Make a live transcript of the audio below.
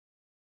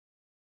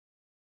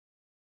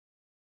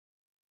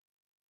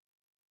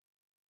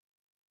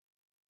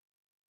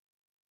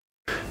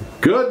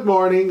Good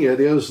morning. It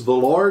is the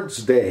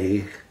Lord's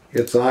Day.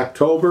 It's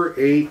October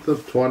 8th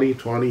of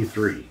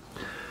 2023.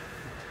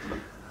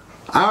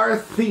 Our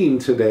theme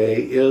today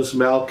is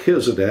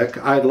Melchizedek.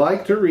 I'd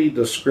like to read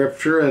the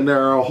scripture, and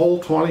there are a whole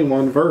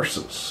 21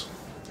 verses.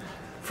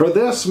 For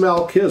this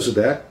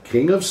Melchizedek,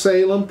 king of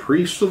Salem,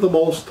 priest of the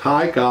Most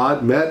High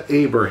God, met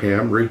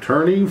Abraham,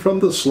 returning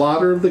from the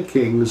slaughter of the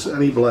kings,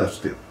 and he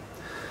blessed him.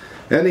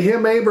 And to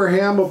him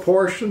Abraham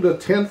apportioned a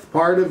tenth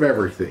part of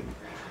everything.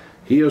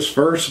 He is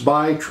first,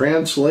 by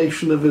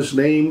translation of his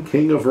name,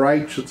 King of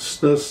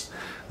Righteousness.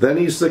 Then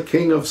he's the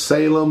King of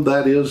Salem,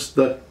 that is,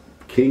 the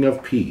King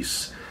of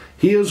Peace.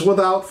 He is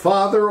without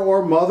father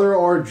or mother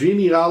or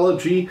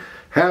genealogy,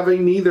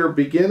 having neither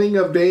beginning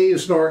of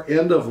days nor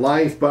end of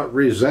life, but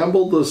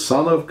resembled the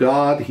Son of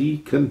God. He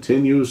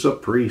continues a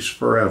priest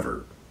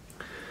forever.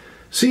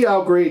 See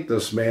how great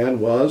this man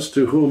was,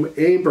 to whom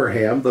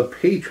Abraham, the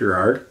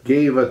patriarch,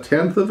 gave a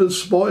tenth of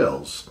his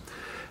spoils.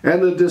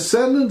 And the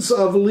descendants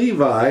of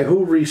Levi,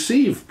 who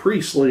receive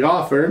priestly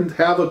offerings,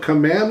 have a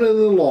commandment in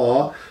the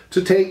law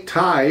to take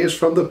tithes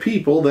from the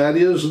people, that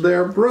is,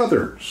 their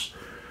brothers,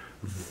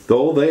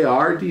 though they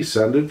are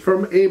descended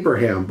from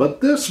Abraham.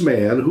 But this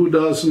man, who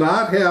does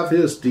not have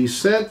his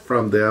descent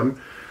from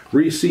them,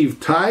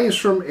 received tithes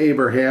from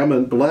Abraham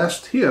and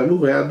blessed him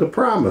who had the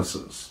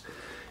promises.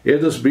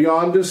 It is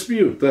beyond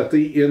dispute that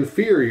the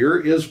inferior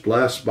is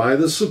blessed by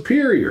the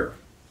superior.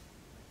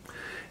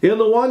 In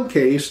the one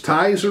case,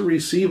 tithes are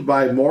received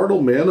by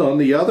mortal men, on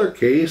the other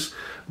case,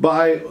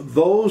 by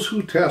those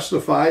who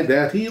testify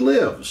that he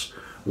lives.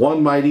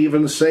 One might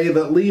even say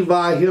that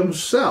Levi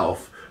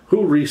himself,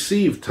 who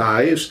received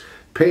tithes,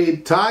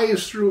 paid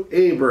tithes through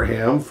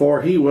Abraham,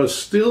 for he was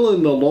still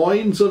in the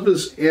loins of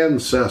his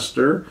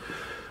ancestor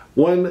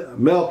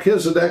when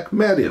Melchizedek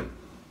met him.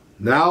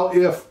 Now,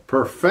 if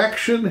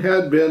perfection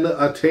had been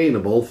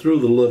attainable through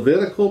the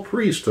Levitical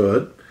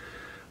priesthood,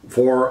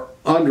 for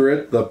under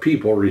it the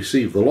people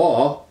received the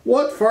law,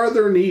 what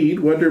farther need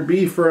would there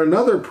be for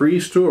another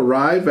priest to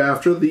arrive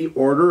after the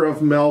order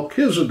of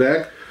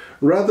Melchizedek,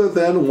 rather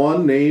than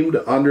one named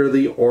under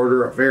the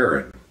order of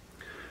Aaron?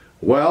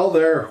 Well,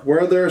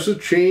 where there's a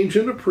change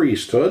in the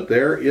priesthood,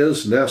 there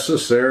is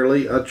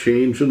necessarily a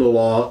change in the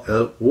law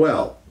as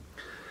well.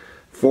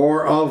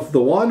 For of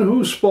the one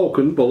who's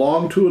spoken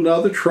belonged to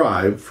another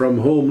tribe,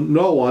 from whom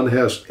no one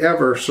has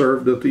ever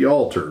served at the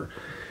altar.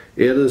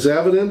 It is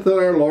evident that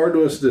our Lord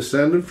was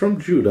descended from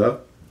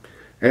Judah,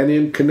 and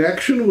in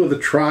connection with the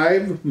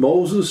tribe,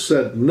 Moses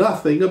said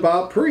nothing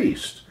about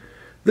priest.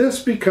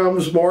 This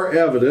becomes more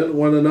evident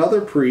when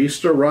another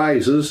priest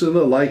arises in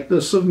the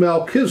likeness of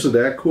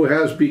Melchizedek, who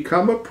has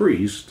become a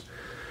priest,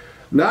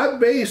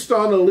 not based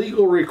on a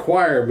legal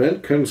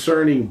requirement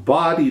concerning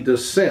body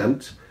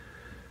descent,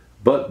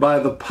 but by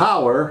the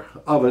power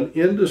of an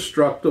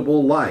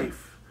indestructible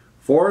life.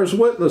 For as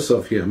witness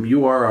of him,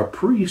 you are a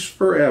priest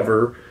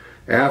forever,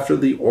 after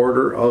the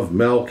order of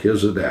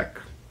Melchizedek.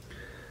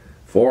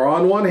 For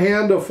on one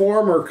hand, a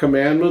former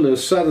commandment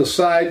is set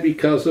aside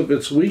because of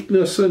its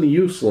weakness and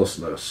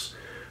uselessness,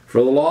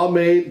 for the law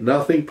made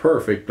nothing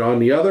perfect. On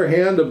the other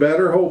hand, a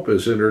better hope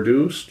is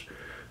introduced,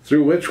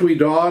 through which we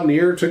draw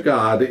near to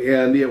God,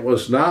 and it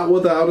was not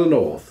without an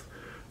oath.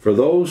 For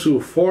those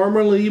who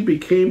formerly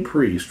became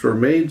priests were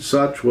made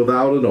such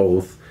without an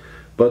oath,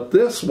 but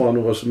this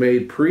one was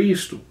made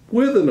priest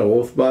with an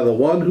oath by the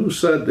one who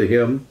said to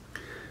him,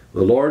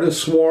 "The Lord has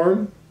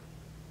sworn,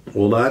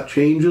 will not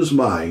change his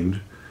mind.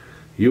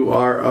 You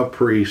are a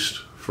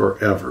priest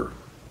forever."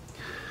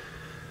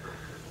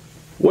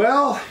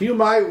 Well, you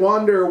might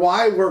wonder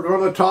why we're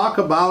going to talk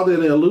about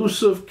an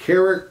elusive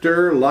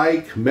character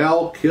like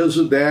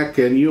Melchizedek,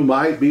 and you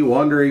might be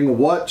wondering,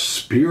 what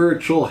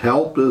spiritual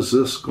help is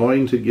this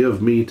going to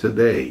give me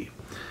today?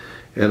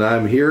 And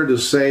I'm here to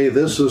say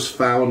this is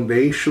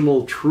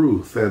foundational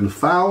truth, and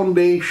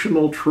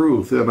foundational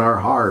truth in our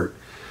heart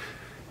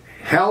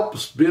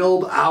helps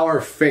build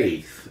our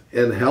faith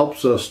and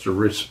helps us to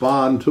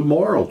respond to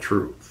moral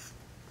truth.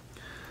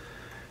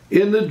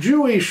 In the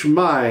Jewish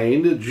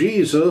mind,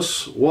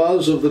 Jesus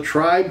was of the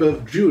tribe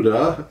of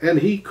Judah, and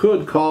he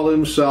could call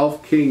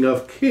himself King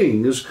of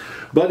Kings,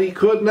 but he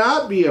could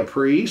not be a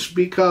priest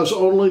because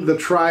only the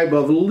tribe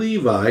of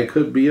Levi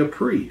could be a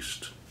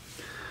priest.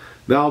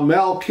 Now,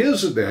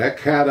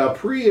 Melchizedek had a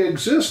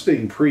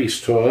pre-existing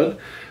priesthood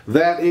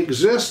that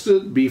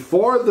existed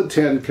before the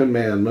Ten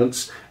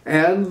Commandments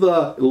and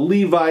the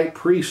Levite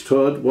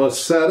priesthood was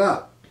set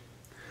up.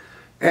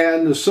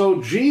 And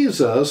so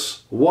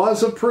Jesus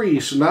was a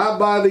priest, not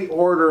by the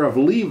order of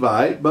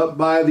Levi, but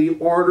by the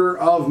order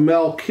of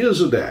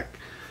Melchizedek.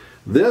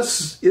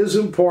 This is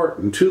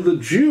important. To the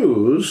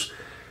Jews,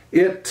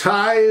 it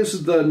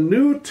ties the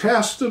New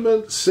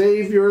Testament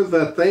Savior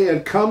that they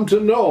had come to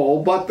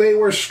know, but they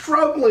were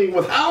struggling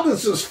with, how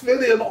does this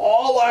fit in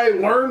all I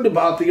learned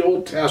about the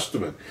Old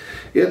Testament?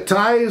 It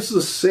ties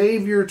the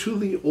Savior to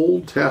the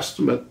Old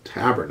Testament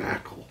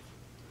tabernacle.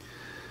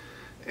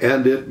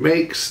 And it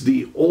makes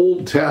the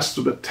Old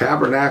Testament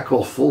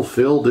tabernacle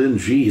fulfilled in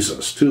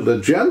Jesus. To the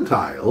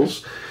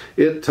Gentiles,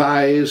 it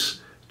ties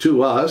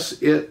to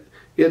us, it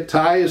it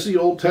ties the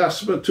Old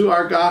Testament to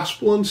our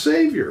gospel and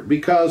Savior,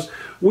 because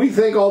we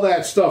think all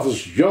that stuff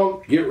is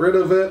junk, get rid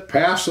of it,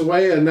 pass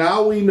away, and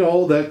now we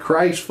know that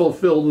Christ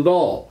fulfilled it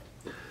all.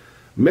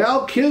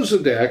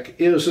 Melchizedek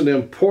is an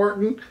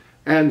important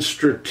and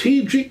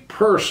strategic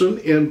person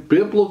in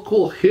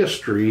biblical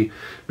history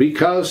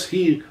because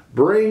he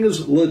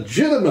brings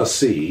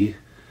legitimacy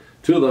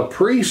to the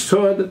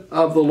priesthood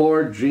of the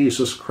Lord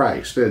Jesus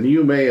Christ. And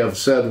you may have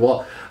said,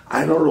 well,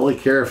 I don't really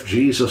care if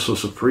Jesus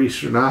was a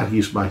priest or not,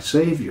 he's my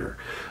Savior.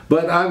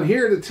 But I'm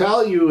here to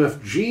tell you,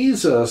 if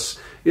Jesus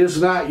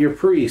is not your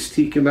priest,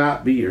 he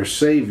cannot be your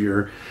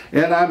Savior.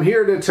 And I'm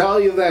here to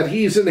tell you that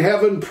he's in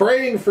heaven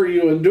praying for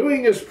you and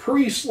doing his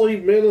priestly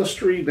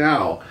ministry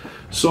now.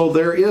 So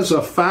there is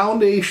a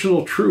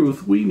foundational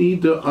truth we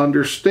need to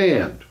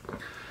understand.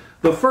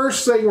 The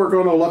first thing we're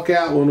going to look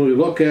at when we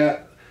look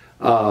at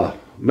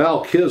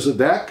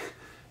Melchizedek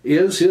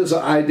is his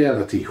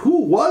identity.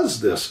 Who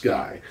was this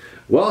guy?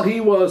 Well, he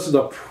was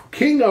the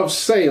king of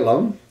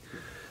Salem,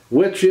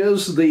 which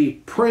is the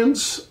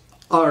prince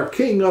or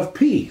king of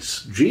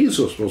peace.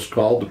 Jesus was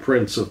called the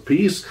Prince of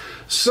Peace.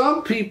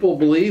 Some people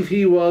believe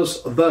he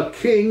was the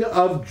king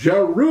of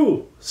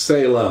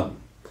Jerusalem,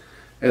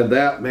 and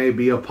that may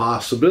be a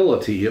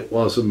possibility. It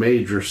was a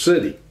major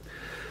city.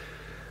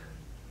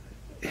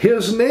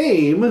 His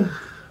name,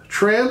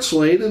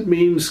 translated,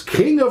 means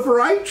King of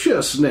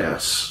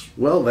Righteousness.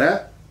 Well,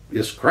 that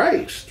is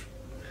Christ.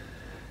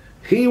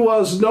 He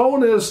was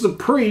known as the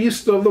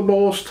priest of the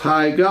Most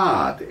High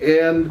God.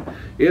 And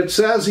it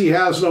says he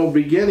has no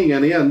beginning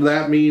and end.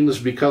 That means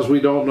because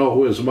we don't know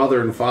who his mother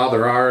and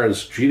father are,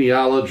 his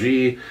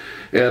genealogy,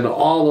 and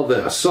all of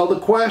this. So the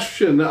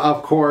question,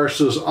 of course,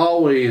 has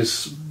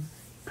always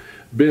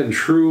been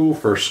true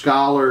for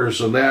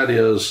scholars, and that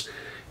is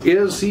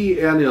he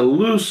an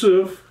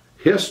elusive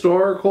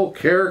historical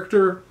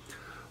character,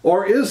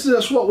 or is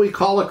this what we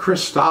call a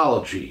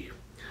Christology?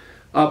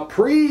 A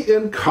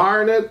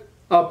pre-incarnate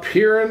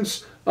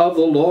appearance of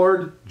the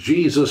Lord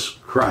Jesus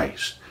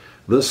Christ.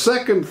 The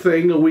second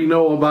thing we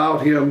know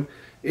about him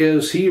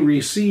is he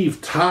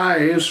received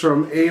tithes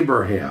from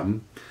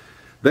Abraham.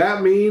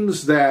 That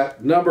means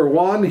that, number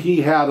one,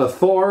 he had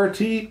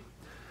authority,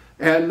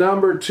 and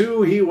number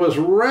two, he was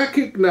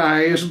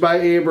recognized by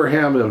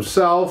Abraham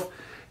himself.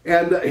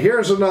 And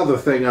here's another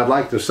thing I'd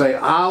like to say.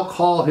 I'll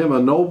call him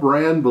a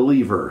no-brand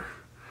believer.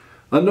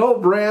 A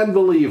no-brand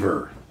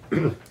believer.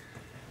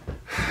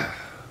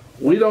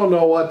 We don't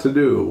know what to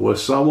do with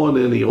someone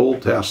in the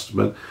Old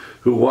Testament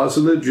who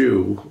wasn't a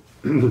Jew,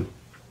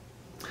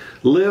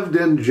 lived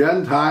in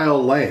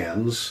Gentile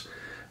lands,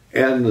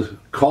 and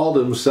called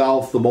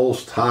himself the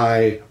Most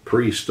High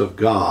Priest of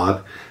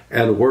God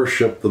and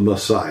worshiped the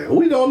Messiah.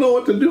 We don't know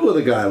what to do with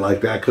a guy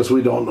like that because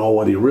we don't know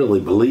what he really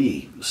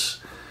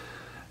believes.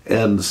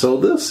 And so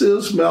this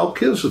is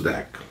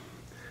Melchizedek.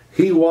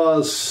 He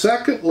was,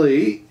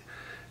 secondly,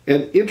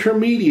 an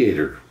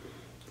intermediator.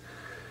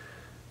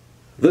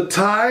 The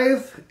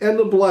tithe and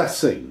the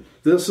blessing.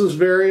 This is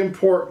very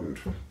important.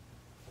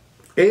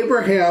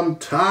 Abraham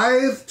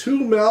tithed to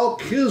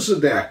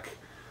Melchizedek,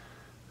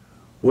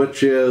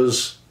 which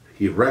is,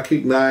 he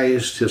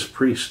recognized his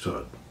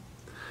priesthood.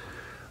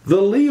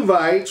 The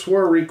Levites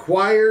were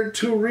required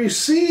to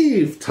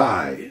receive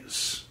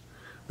tithes.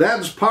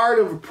 That's part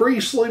of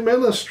priestly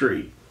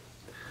ministry.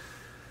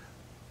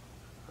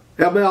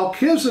 And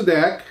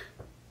Melchizedek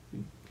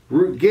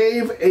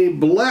gave a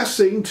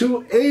blessing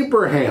to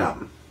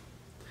Abraham.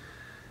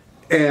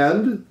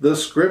 And the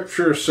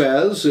scripture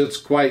says, it's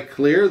quite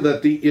clear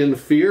that the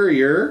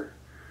inferior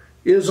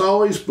is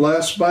always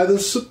blessed by the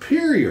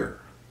superior.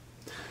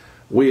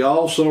 We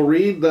also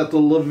read that the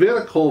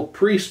Levitical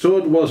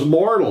priesthood was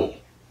mortal.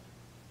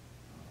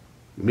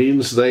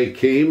 Means they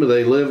came,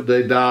 they lived,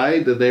 they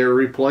died, and they were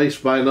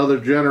replaced by another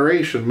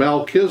generation.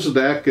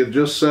 Melchizedek, it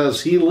just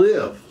says he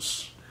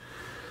lives.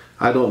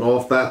 I don't know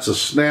if that's a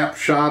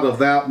snapshot of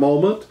that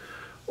moment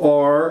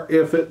or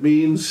if it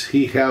means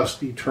he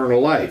has eternal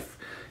life.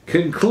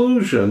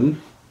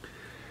 Conclusion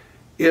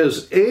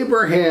is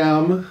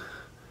Abraham,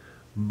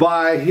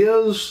 by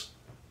his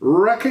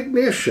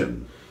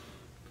recognition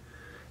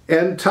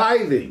and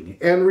tithing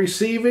and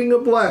receiving a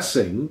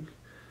blessing,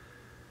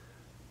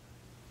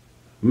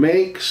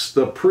 makes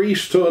the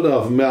priesthood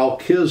of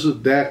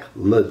Melchizedek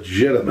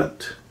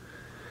legitimate.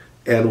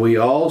 And we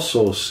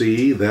also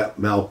see that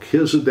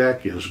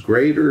Melchizedek is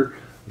greater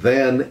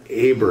than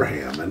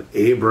Abraham, and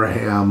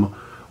Abraham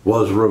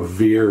was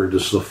revered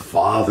as the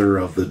father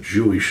of the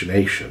Jewish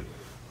nation.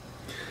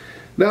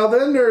 Now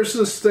then there's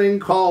this thing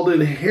called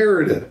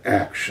inherited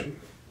action.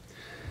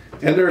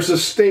 And there's a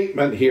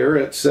statement here.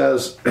 It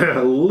says,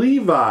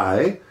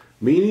 Levi,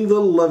 meaning the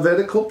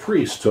Levitical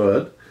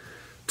priesthood,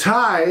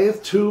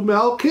 tithe to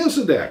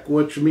Melchizedek,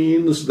 which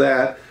means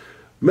that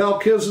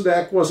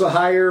Melchizedek was a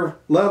higher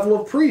level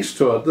of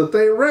priesthood, that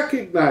they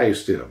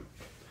recognized him.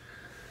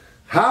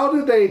 How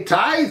did they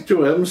tithe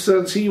to him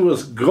since he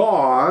was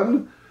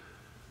gone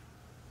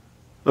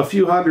a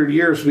few hundred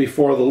years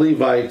before the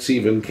Levites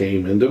even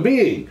came into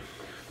being?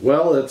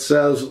 Well, it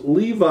says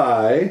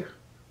Levi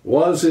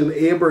was in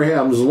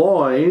Abraham's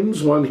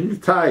loins when he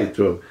tithed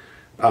to him.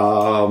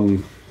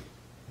 I'm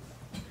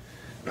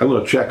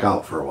going to check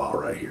out for a while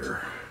right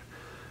here,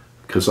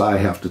 because I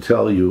have to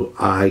tell you,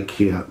 I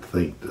can't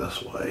think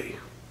this way.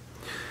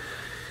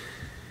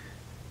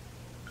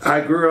 I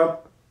grew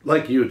up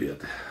like you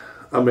did.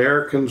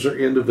 Americans are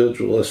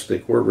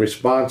individualistic. We're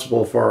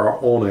responsible for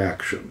our own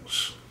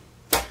actions,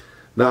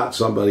 not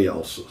somebody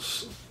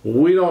else's.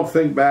 We don't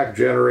think back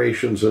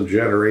generations and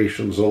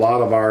generations. A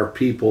lot of our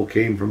people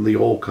came from the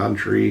old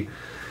country,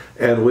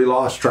 and we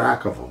lost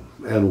track of them.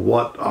 And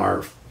what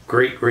our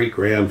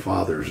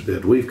great-great-grandfathers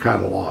did, we've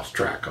kind of lost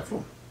track of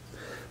them.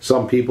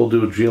 Some people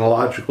do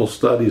genealogical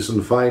studies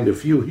and find a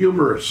few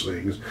humorous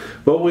things,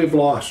 but we've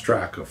lost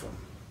track of them.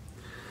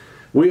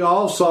 We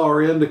also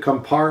are into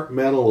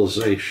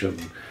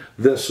compartmentalization.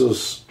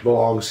 This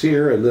belongs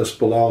here, and this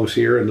belongs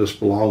here, and this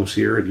belongs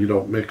here, and you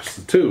don't mix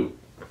the two.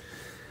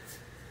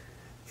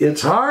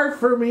 It's hard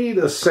for me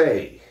to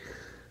say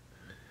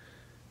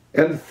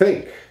and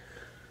think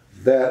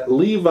that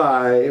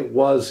Levi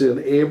was in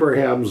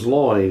Abraham's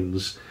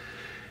loins,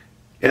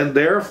 and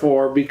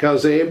therefore,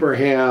 because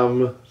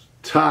Abraham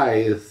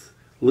tithed,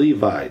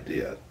 Levi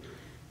did.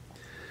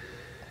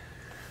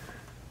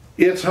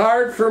 It's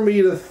hard for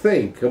me to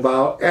think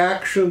about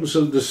actions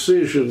and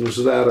decisions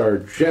that are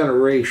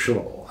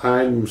generational.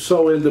 I'm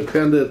so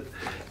independent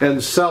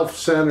and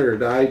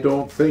self-centered, I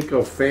don't think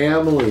of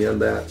family in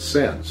that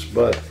sense,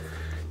 but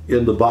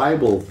in the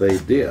Bible they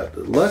did.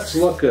 Let's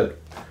look at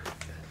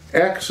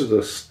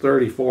Exodus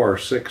 34,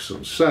 6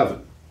 and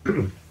 7.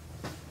 The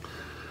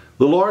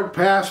Lord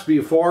passed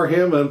before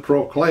him and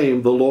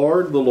proclaimed, the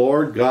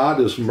Lord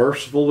God is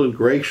merciful and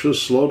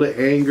gracious, slow to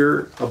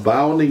anger,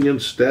 abounding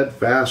in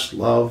steadfast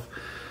love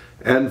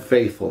and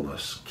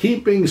faithfulness,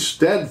 keeping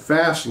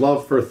steadfast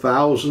love for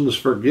thousands,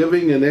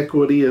 forgiving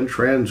iniquity and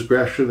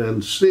transgression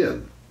and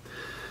sin.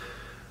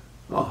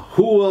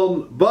 Who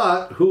will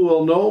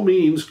no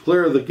means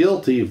clear the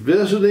guilty,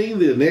 visiting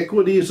the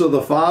iniquities of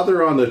the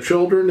father on the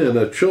children and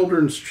the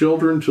children's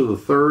children to the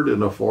third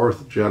and the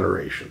fourth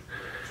generation.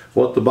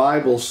 What the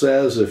Bible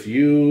says, if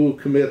you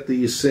commit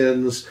these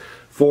sins,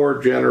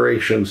 4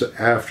 generations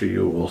after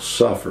you will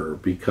suffer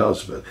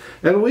because of it.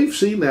 And we've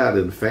seen that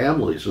in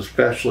families,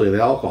 especially in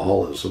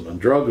alcoholism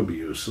and drug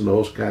abuse and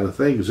those kind of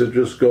things. It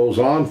just goes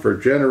on for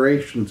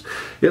generations.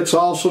 It's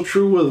also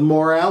true with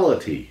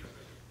morality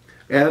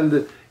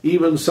and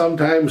even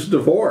sometimes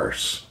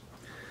divorce.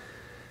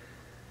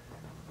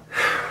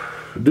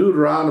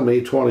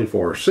 Deuteronomy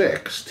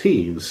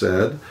 24:16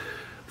 said,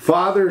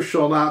 fathers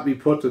shall not be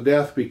put to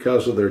death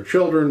because of their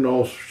children,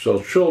 nor shall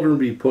children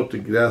be put to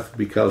death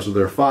because of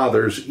their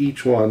fathers.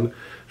 Each one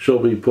shall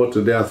be put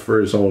to death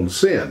for his own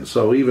sin.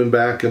 So even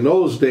back in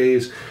those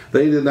days,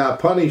 they did not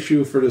punish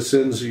you for the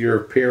sins of your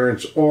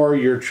parents or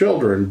your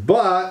children.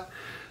 But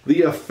the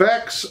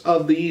effects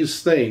of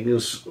these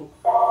things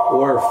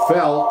were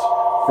felt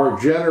for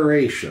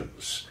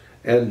generations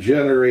and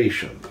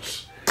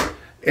generations.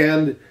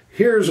 And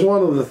here's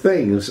one of the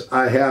things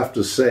I have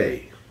to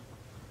say.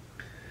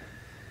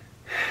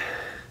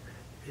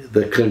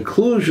 The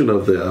conclusion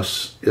of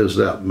this is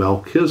that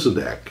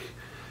Melchizedek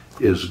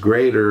is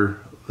greater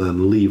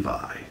than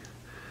Levi.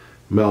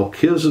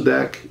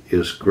 Melchizedek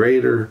is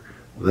greater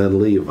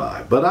than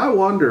Levi. But I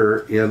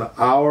wonder, in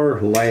our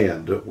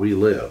land that we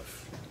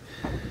live,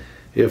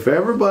 if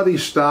everybody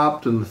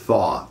stopped and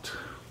thought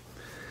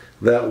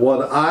that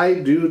what I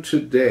do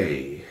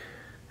today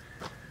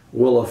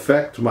will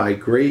affect my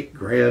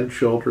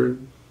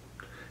great-grandchildren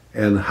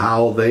and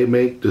how they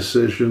make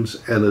decisions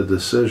and the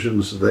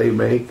decisions they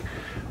make,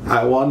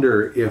 I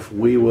wonder if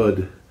we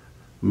would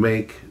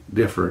make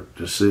different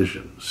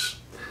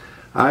decisions.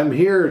 I'm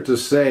here to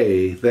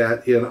say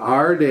that in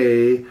our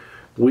day,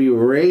 we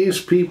raise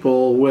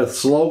people with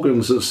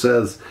slogans that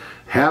says,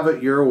 have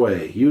it your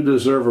way, you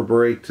deserve a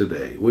break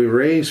today. We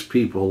raise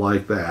people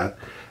like that,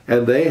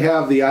 and they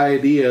have the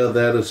idea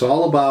that it's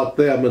all about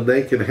them and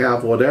they can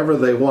have whatever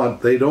they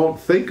want. They don't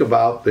think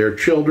about their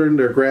children,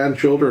 their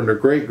grandchildren, their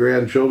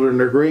great-grandchildren,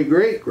 their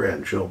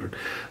great-great-grandchildren.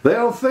 They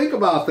don't think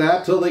about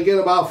that till they get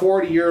about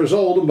 40 years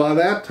old, and by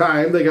that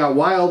time they got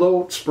wild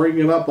oats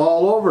springing up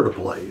all over the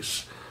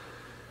place.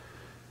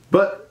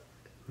 But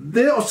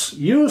this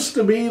used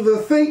to be the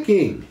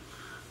thinking,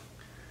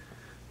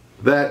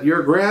 that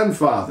your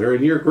grandfather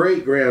and your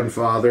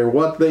great-grandfather,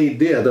 what they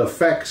did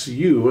affects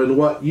you, and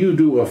what you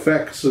do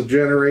affects the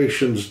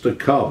generations to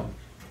come.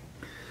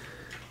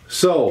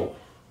 So,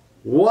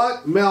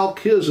 what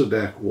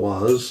Melchizedek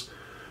was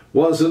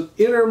an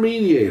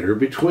intermediator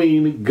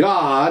between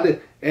God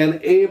and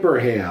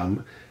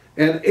Abraham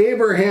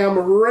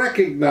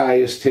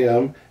recognized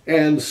him,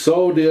 and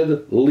so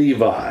did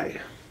Levi.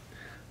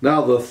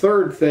 Now, the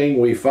third thing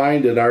we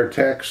find in our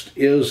text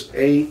is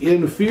an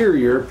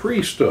inferior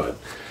priesthood.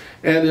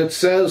 And it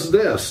says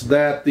this,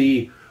 that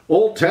the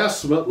Old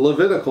Testament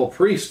Levitical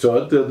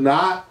priesthood did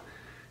not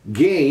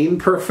gain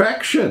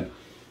perfection.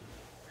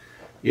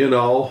 You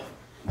know,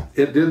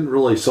 it didn't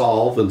really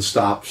solve and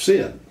stop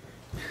sin.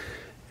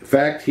 In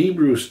fact,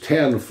 Hebrews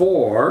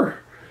 10:4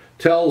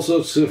 tells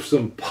us it's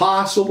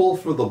impossible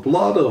for the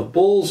blood of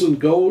bulls and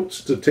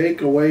goats to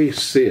take away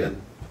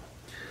sin.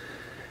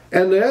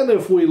 And then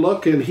if we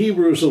look in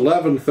Hebrews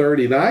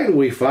 11:39,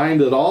 we find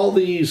that all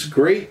these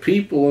great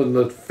people in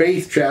the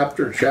faith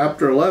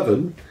chapter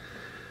 11,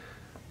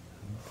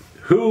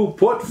 who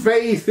put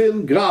faith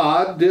in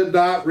God, did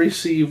not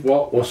receive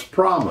what was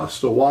promised.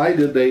 So why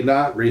did they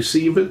not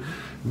receive it?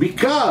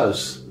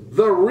 Because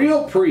the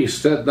real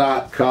priest had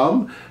not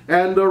come,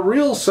 and the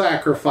real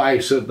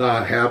sacrifice had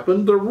not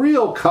happened. The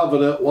real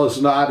covenant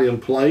was not in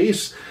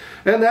place.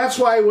 And that's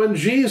why when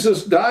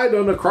Jesus died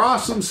on the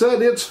cross and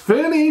said, "It's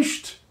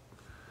finished,"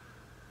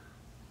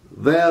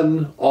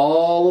 then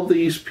all of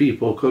these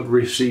people could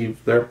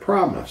receive their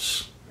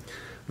promise.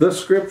 The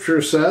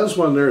scripture says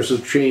when there's a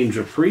change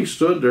of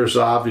priesthood, there's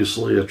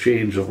obviously a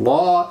change of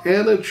law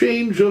and a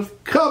change of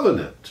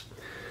covenant.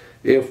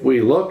 If we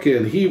look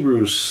in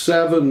Hebrews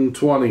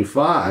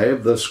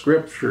 7:25, the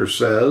scripture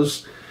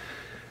says,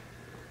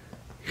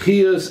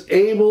 "He is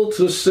able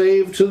to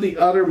save to the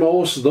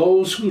uttermost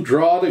those who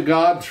draw to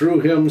God through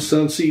him,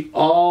 since he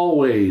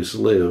always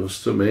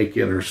lives to make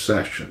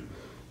intercession."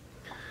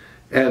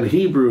 And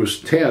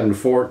Hebrews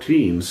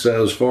 10:14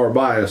 says, "For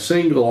by a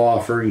single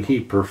offering he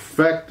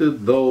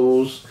perfected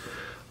those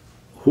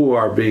who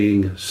are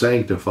being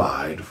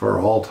sanctified for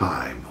all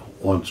time,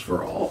 once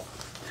for all."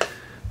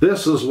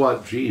 This is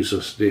what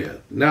Jesus did.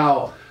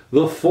 Now,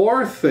 the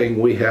fourth thing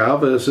we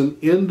have is an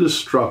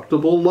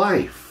indestructible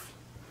life.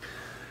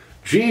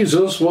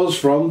 Jesus was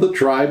from the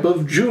tribe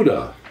of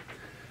Judah.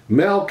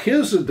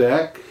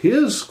 Melchizedek,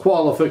 his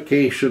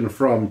qualification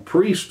from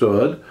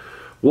priesthood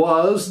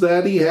was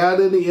that he had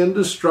an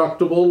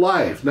indestructible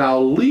life. Now,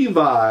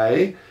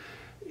 Levi,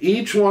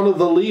 each one of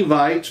the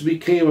Levites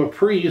became a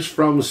priest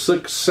from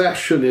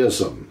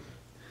successionism.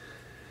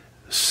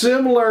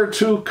 Similar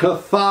to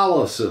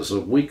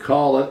Catholicism, we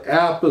call it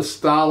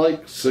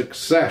apostolic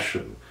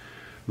succession.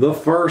 The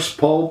first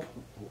pope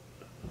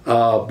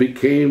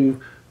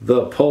became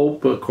the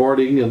pope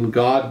according, and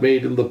God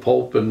made him the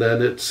pope, and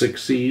then it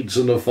succeeds,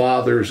 and the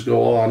fathers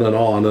go on and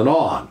on and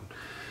on.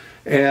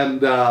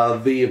 And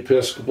the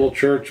Episcopal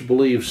Church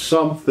believes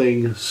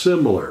something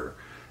similar.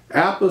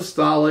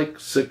 Apostolic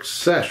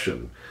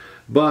succession.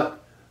 But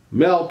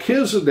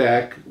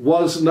Melchizedek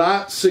was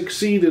not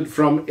succeeded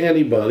from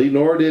anybody,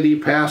 nor did he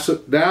pass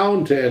it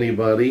down to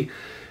anybody.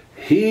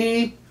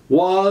 He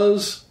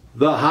was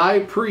the high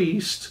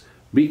priest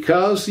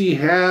because he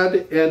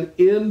had an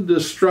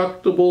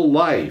indestructible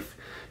life.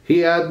 He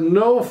had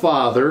no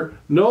father,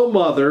 no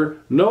mother,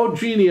 no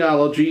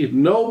genealogy,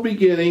 no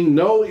beginning,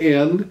 no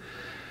end.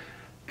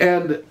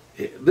 And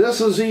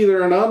this is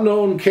either an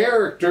unknown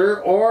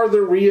character or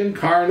the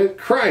reincarnate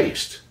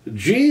Christ.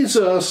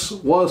 Jesus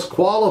was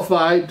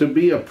qualified to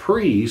be a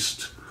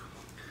priest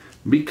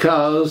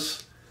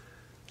because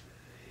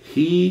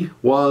he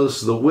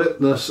was the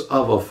witness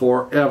of a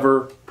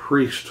forever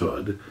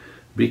priesthood,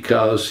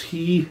 because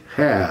he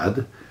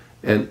had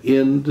an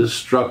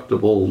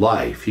indestructible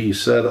life. He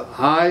said,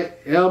 "I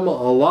am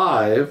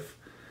alive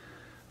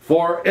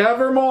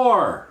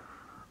forevermore,"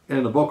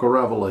 in the book of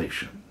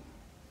Revelation.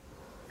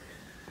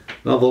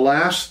 Now, the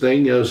last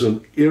thing is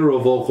an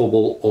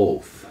irrevocable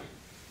oath.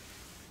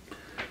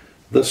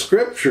 The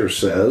scripture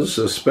says,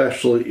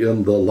 especially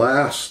in the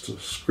last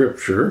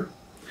scripture,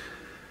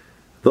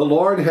 "The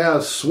Lord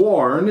has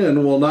sworn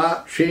and will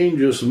not change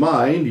his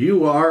mind.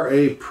 You are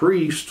a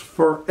priest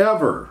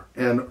forever."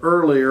 And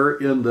earlier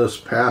in this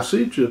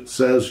passage it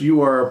says,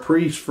 "You are a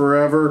priest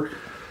forever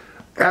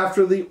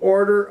after the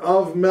order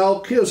of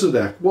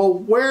Melchizedek." Well,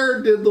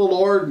 where did the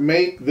Lord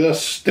make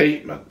this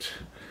statement?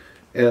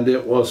 And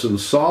it was in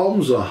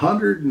Psalms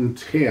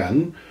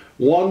 110,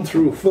 1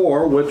 through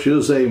 4, which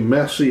is a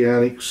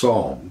messianic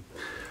psalm.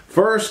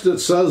 First it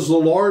says, "The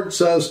Lord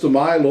says to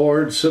my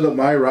Lord, sit at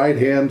my right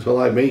hand till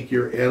I make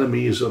your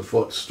enemies a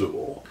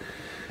footstool."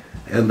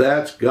 And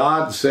that's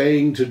God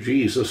saying to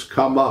Jesus,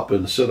 "Come up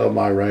and sit on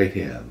my right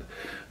hand."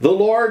 "The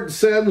Lord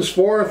sends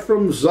forth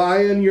from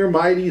Zion your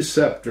mighty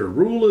scepter.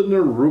 Rule in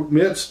the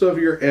midst of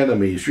your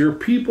enemies. Your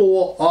people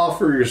will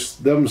offer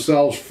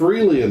themselves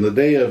freely in the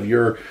day of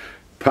your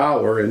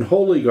power in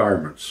holy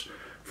garments.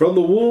 From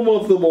the womb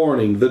of the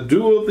morning, the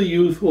dew of the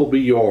youth will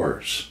be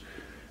yours."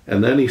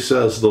 And then he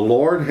says, "The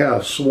Lord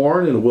has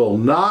sworn and will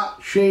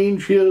not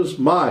change his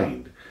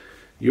mind.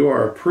 You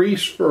are a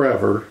priest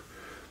forever,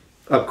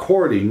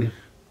 according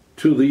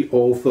to the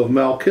oath of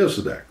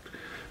Melchizedek."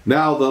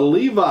 Now, the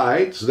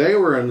Levites, they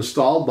were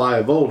installed by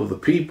a vote of the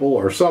people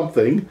or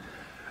something.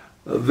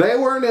 They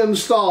weren't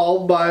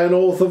installed by an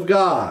oath of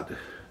God.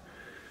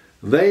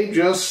 They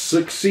just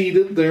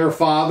succeeded their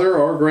father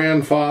or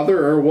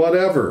grandfather or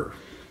whatever.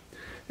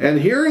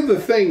 And here are the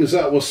things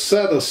that was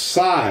set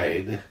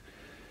aside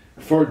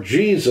for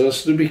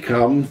Jesus to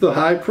become the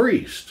high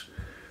priest.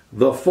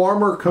 The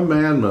former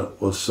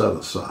commandment was set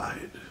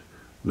aside.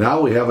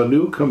 Now we have a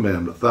new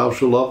commandment. "Thou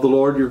shalt love the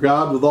Lord your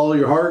God with all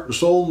your heart and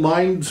soul,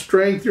 mind, and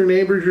strength, your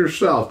neighbors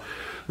yourself."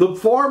 The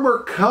former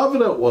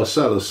covenant was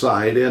set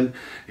aside, and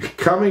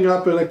coming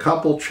up in a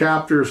couple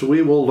chapters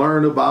we will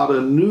learn about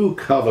a new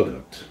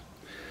covenant.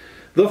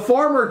 The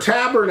former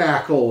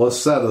tabernacle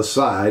was set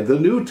aside. The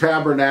new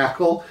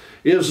tabernacle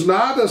is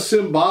not a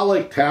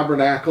symbolic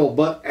tabernacle,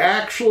 but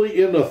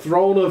actually in the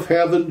throne of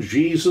heaven,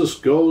 Jesus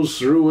goes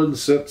through and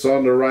sits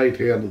on the right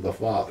hand of the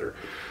Father.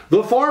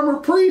 The former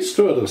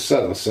priesthood is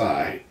set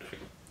aside.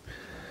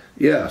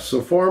 Yes,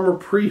 the former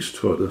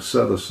priesthood is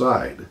set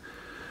aside.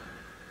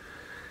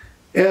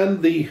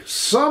 And the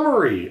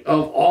summary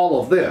of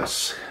all of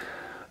this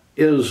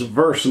is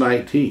verse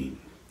 19.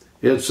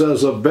 It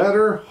says, a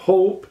better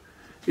hope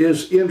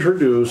is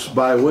introduced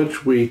by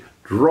which we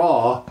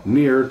draw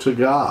near to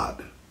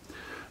God.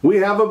 We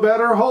have a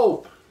better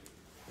hope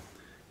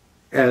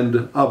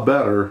and a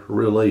better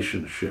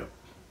relationship.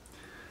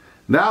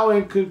 Now,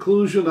 in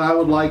conclusion, I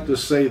would like to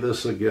say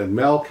this again.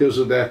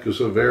 Melchizedek is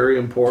a very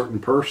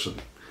important person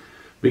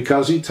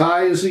because he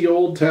ties the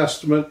Old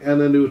Testament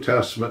and the New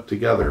Testament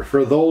together.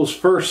 For those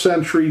first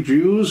century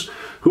Jews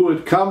who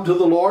had come to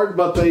the Lord,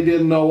 but they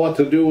didn't know what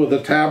to do with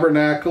the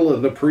tabernacle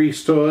and the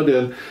priesthood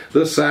and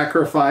the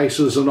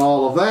sacrifices and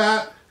all of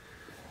that,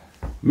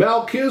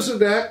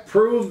 Melchizedek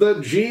proved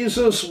that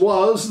Jesus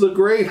was the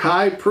great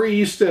high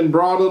priest and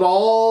brought it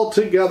all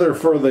together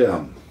for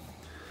them.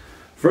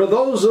 For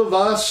those of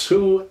us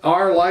who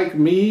are like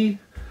me,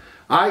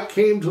 I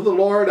came to the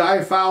Lord,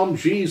 I found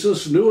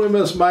Jesus, knew him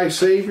as my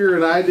Savior,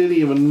 and I didn't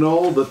even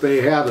know that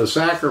they had a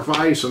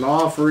sacrifice and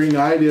offering.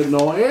 I didn't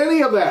know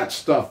any of that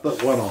stuff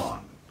that went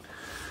on.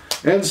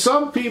 And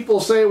some people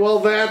say, well,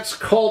 that's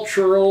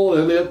cultural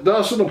and it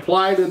doesn't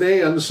apply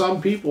today, and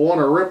some people want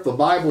to rip the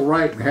Bible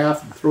right in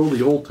half and throw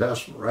the Old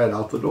Testament right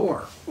out the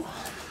door.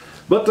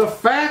 But the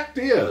fact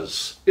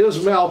is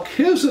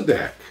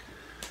Melchizedek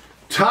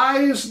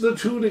ties the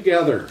two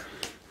together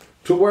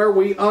to where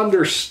we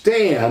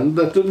understand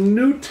that the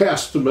New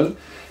Testament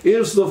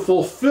is the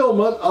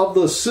fulfillment of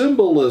the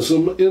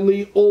symbolism in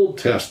the Old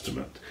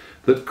Testament.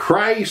 That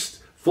Christ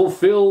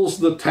fulfills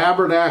the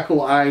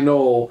tabernacle. I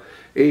know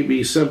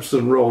A.B.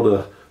 Simpson wrote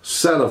a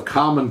set of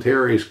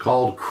commentaries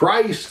called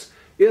Christ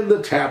in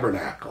the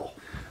Tabernacle.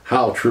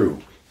 How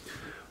true.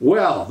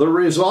 Well, the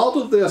result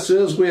of this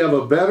is we have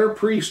a better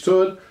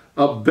priesthood,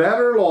 a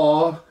better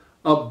law,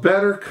 a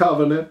better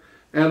covenant,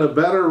 and a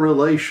better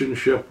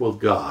relationship with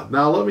God.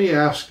 Now let me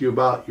ask you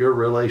about your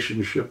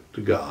relationship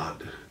to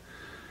God.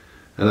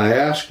 And I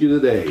ask you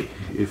today,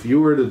 if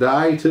you were to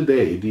die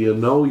today, do you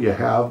know you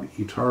have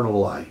eternal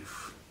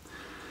life?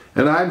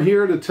 And I'm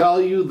here to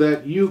tell you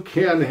that you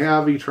can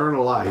have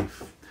eternal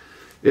life.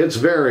 It's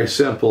very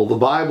simple. The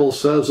Bible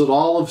says that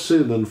all have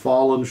sinned and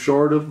fallen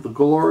short of the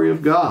glory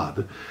of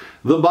God.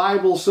 The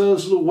Bible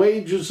says the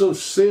wages of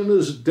sin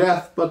is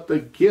death, but the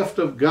gift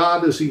of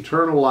God is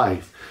eternal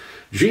life.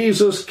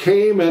 Jesus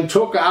came and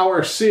took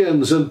our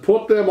sins and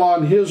put them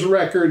on his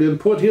record and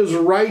put his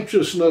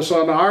righteousness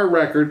on our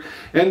record,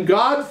 and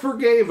God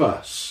forgave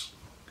us.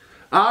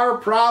 Our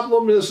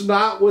problem is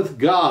not with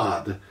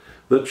God.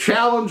 The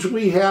challenge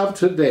we have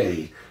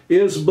today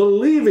is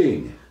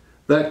believing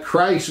that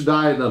Christ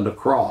died on the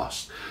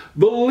cross,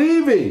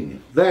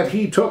 believing that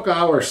he took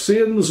our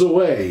sins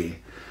away,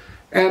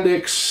 and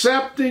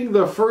accepting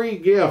the free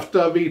gift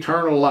of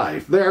eternal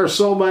life. There are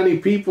so many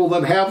people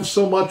that have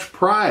so much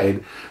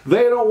pride,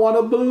 they don't want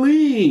to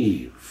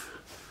believe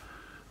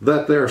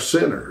that they're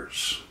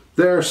sinners.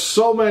 There are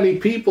so many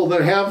people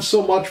that have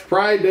so much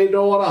pride, they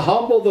don't want to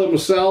humble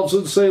themselves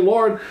and say,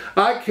 Lord,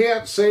 I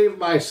can't save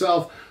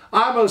myself.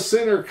 I'm a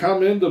sinner,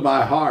 come into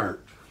my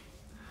heart.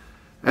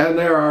 And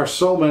there are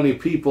so many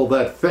people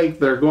that think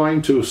they're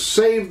going to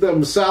save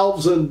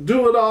themselves and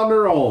do it on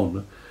their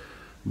own.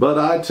 But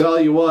I tell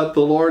you what, the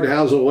Lord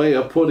has a way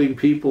of putting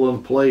people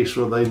in place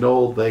where they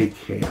know they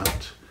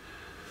can't.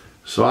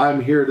 So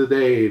I'm here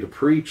today to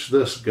preach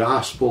this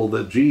gospel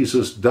that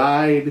Jesus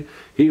died,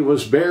 he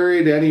was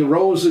buried, and he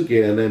rose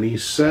again. And he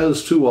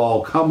says to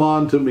all, come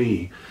on to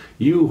me,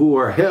 you who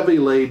are heavy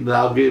laden,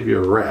 I'll give you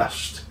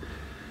rest.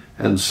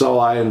 And so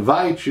I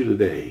invite you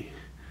today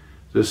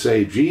to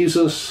say,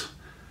 Jesus,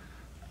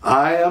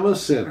 I am a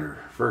sinner.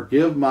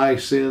 Forgive my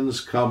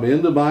sins, come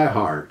into my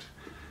heart,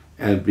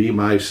 and be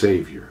my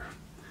Savior.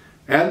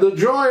 And the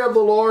joy of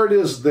the Lord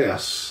is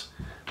this,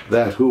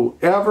 that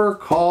whoever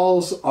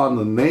calls on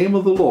the name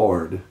of the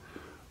Lord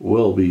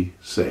will be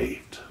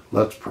saved.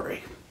 Let's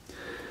pray.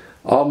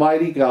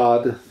 Almighty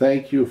God,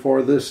 thank you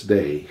for this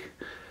day.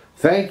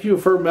 Thank you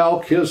for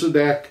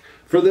Melchizedek,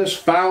 for this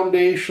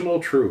foundational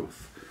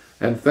truth.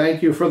 And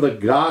thank you for the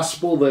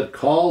gospel that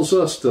calls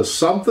us to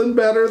something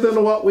better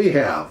than what we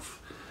have.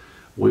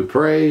 We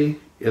pray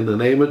in the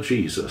name of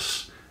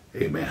Jesus.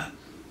 Amen.